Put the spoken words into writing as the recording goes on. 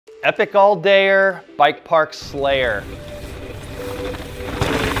Epic all-dayer, bike park slayer.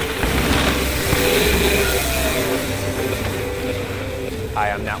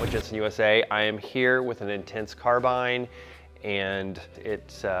 Hi, I'm Matt with Jenson USA. I am here with an Intense Carbine, and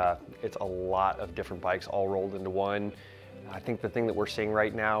it's a lot of different bikes all rolled into one. I think the thing that we're seeing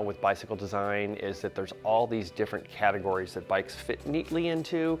right now with bicycle design is that there's all these different categories that bikes fit neatly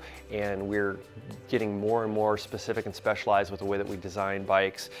into, and we're getting more and more specific and specialized with the way that we design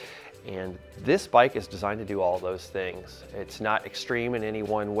bikes. And this bike is designed to do all those things. It's not extreme in any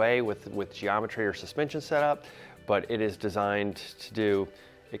one way with geometry or suspension setup, but it is designed to do,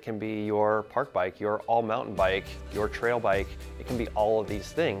 it can be your park bike, your all mountain bike, your trail bike. It can be all of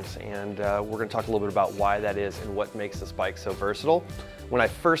these things. And we're gonna talk a little bit about why that is and what makes this bike so versatile. When I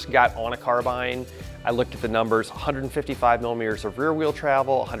first got on a carbine, I looked at the numbers, 155 millimeters of rear wheel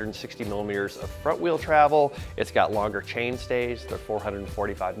travel, 160 millimeters of front wheel travel. It's got longer chain stays, they're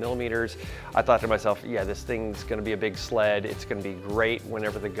 445 millimeters. I thought to myself, yeah, this thing's gonna be a big sled. It's gonna be great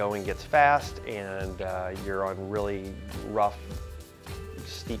whenever the going gets fast and you're on really rough,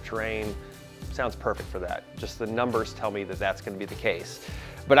 steep terrain. Sounds perfect for that. Just the numbers tell me that that's going to be the case.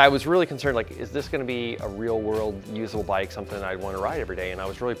 But I was really concerned, like, is this going to be a real world usable bike, something I'd want to ride every day? And I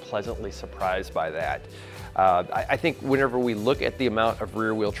was really pleasantly surprised by that. I think whenever we look at the amount of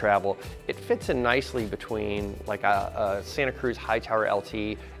rear wheel travel, it fits in nicely between like a Santa Cruz Hightower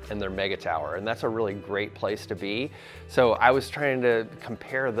LT and their Mega Tower, and that's a really great place to be. So I was trying to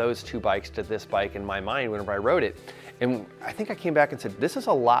compare those two bikes to this bike in my mind whenever I rode it. And I think I came back and said, this is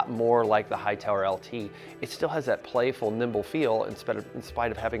a lot more like the Hightower LT. It still has that playful, nimble feel in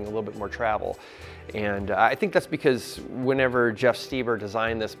spite of having a little bit more travel. And I think that's because whenever Jeff Stieber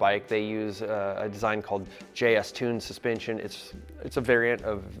designed this bike, they use a design called JS Tune suspension. It's a variant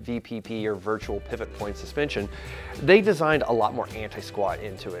of VPP, or virtual pivot point suspension. They designed a lot more anti-squat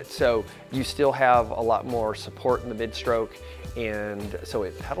into it. So you still have a lot more support in the mid-stroke, and so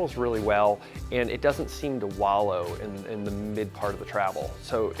it pedals really well, and it doesn't seem to wallow in the mid part of the travel.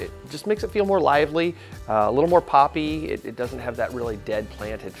 So it just makes it feel more lively, a little more poppy. It doesn't have that really dead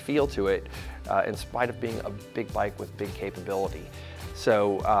planted feel to it, in spite of being a big bike with big capability.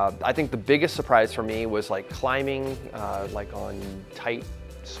 So I think the biggest surprise for me was like climbing, like on tight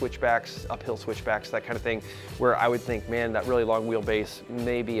switchbacks, uphill switchbacks, that kind of thing, where I would think, man, that really long wheelbase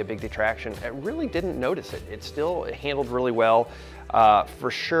may be a big detraction. I really didn't notice it. It still handled really well.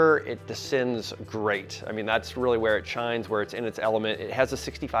 For sure, it descends great. I mean, that's really where it shines, where it's in its element. It has a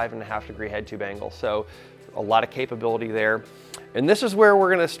 65.5-degree head tube angle, so a lot of capability there. And this is where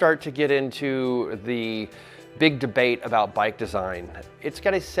we're gonna start to get into the big debate about bike design. It's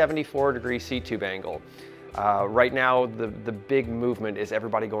got a 74-degree seat tube angle. Right now, the big movement is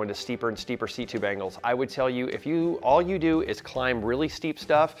everybody going to steeper and steeper seat tube angles. I would tell you, if all you do is climb really steep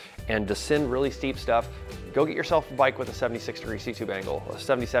stuff and descend really steep stuff, go get yourself a bike with a 76-degree seat tube angle, a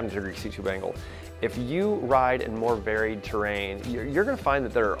 77-degree seat tube angle. If you ride in more varied terrain, you're gonna find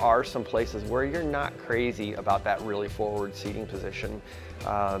that there are some places where you're not crazy about that really forward seating position.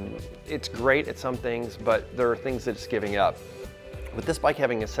 It's great at some things, but there are things that it's giving up. With this bike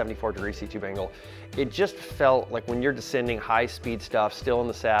having a 74-degree seat tube angle, it just felt like when you're descending high speed stuff, still in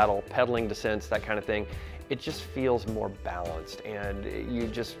the saddle, pedaling descents, that kind of thing, it just feels more balanced, and you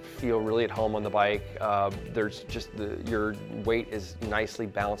just feel really at home on the bike. There's just your weight is nicely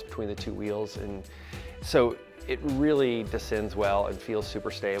balanced between the two wheels, and so it really descends well and feels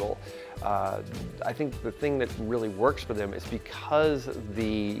super stable. I think the thing that really works for them is because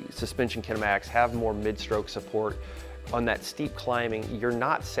the suspension kinematics have more mid-stroke support. On that steep climbing, you're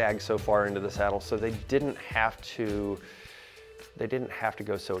not sagged so far into the saddle, so they didn't have to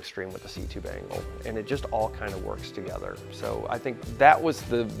go so extreme with the seat tube angle, and it just all kind of works together. So I think that was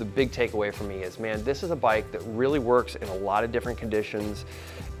the big takeaway for me is, man, this is a bike that really works in a lot of different conditions,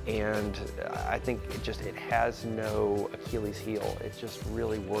 and I think it has no Achilles heel. It just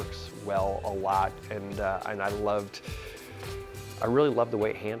really works well a lot, and I really loved the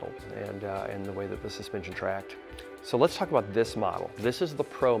way it handled and the way that the suspension tracked. So let's talk about this model. This is the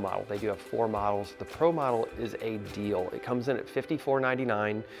Pro model. They do have 4 models. The Pro model is a deal. It comes in at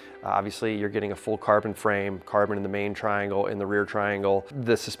 $54.99. Obviously, you're getting a full carbon frame, carbon in the main triangle, in the rear triangle.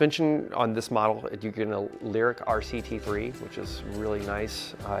 The suspension on this model, you're getting a Lyric RCT3, which is really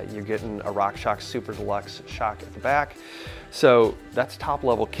nice. You're getting a RockShox Super Deluxe shock at the back. So that's top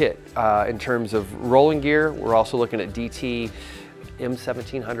level kit. In terms of rolling gear, we're also looking at DT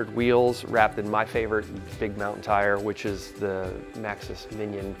M1700 wheels wrapped in my favorite big mountain tire, which is the Maxxis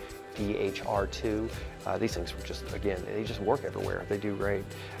Minion DHR2. These things were just, again, they just work everywhere. They do great.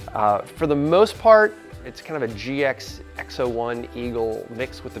 For the most part, It's kind of a GX X01 Eagle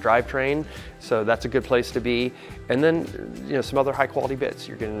mixed with the drivetrain, so that's a good place to be. And then, you know, some other high quality bits.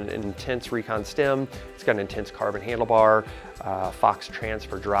 You're getting an Intense Recon stem. It's got an Intense Carbine handlebar, Fox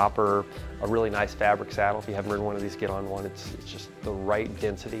transfer dropper, a really nice fabric saddle. If you haven't ridden one of these, get on one. It's just the right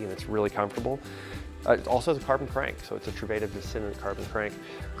density and it's really comfortable. It also has a carbon crank, so it's a Truvative Descendant carbon crank.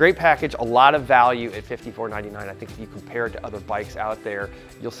 Great package, a lot of value at $54.99. I think if you compare it to other bikes out there,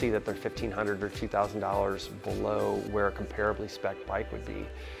 you'll see that they're $1,500 or $2,000 below where a comparably spec bike would be.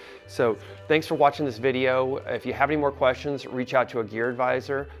 So thanks for watching this video. If you have any more questions, reach out to a gear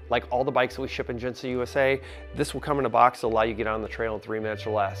advisor. Like all the bikes that we ship in Jenson USA, this will come in a box to allow you to get on the trail in 3 minutes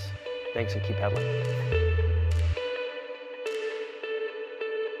or less. Thanks and keep pedaling.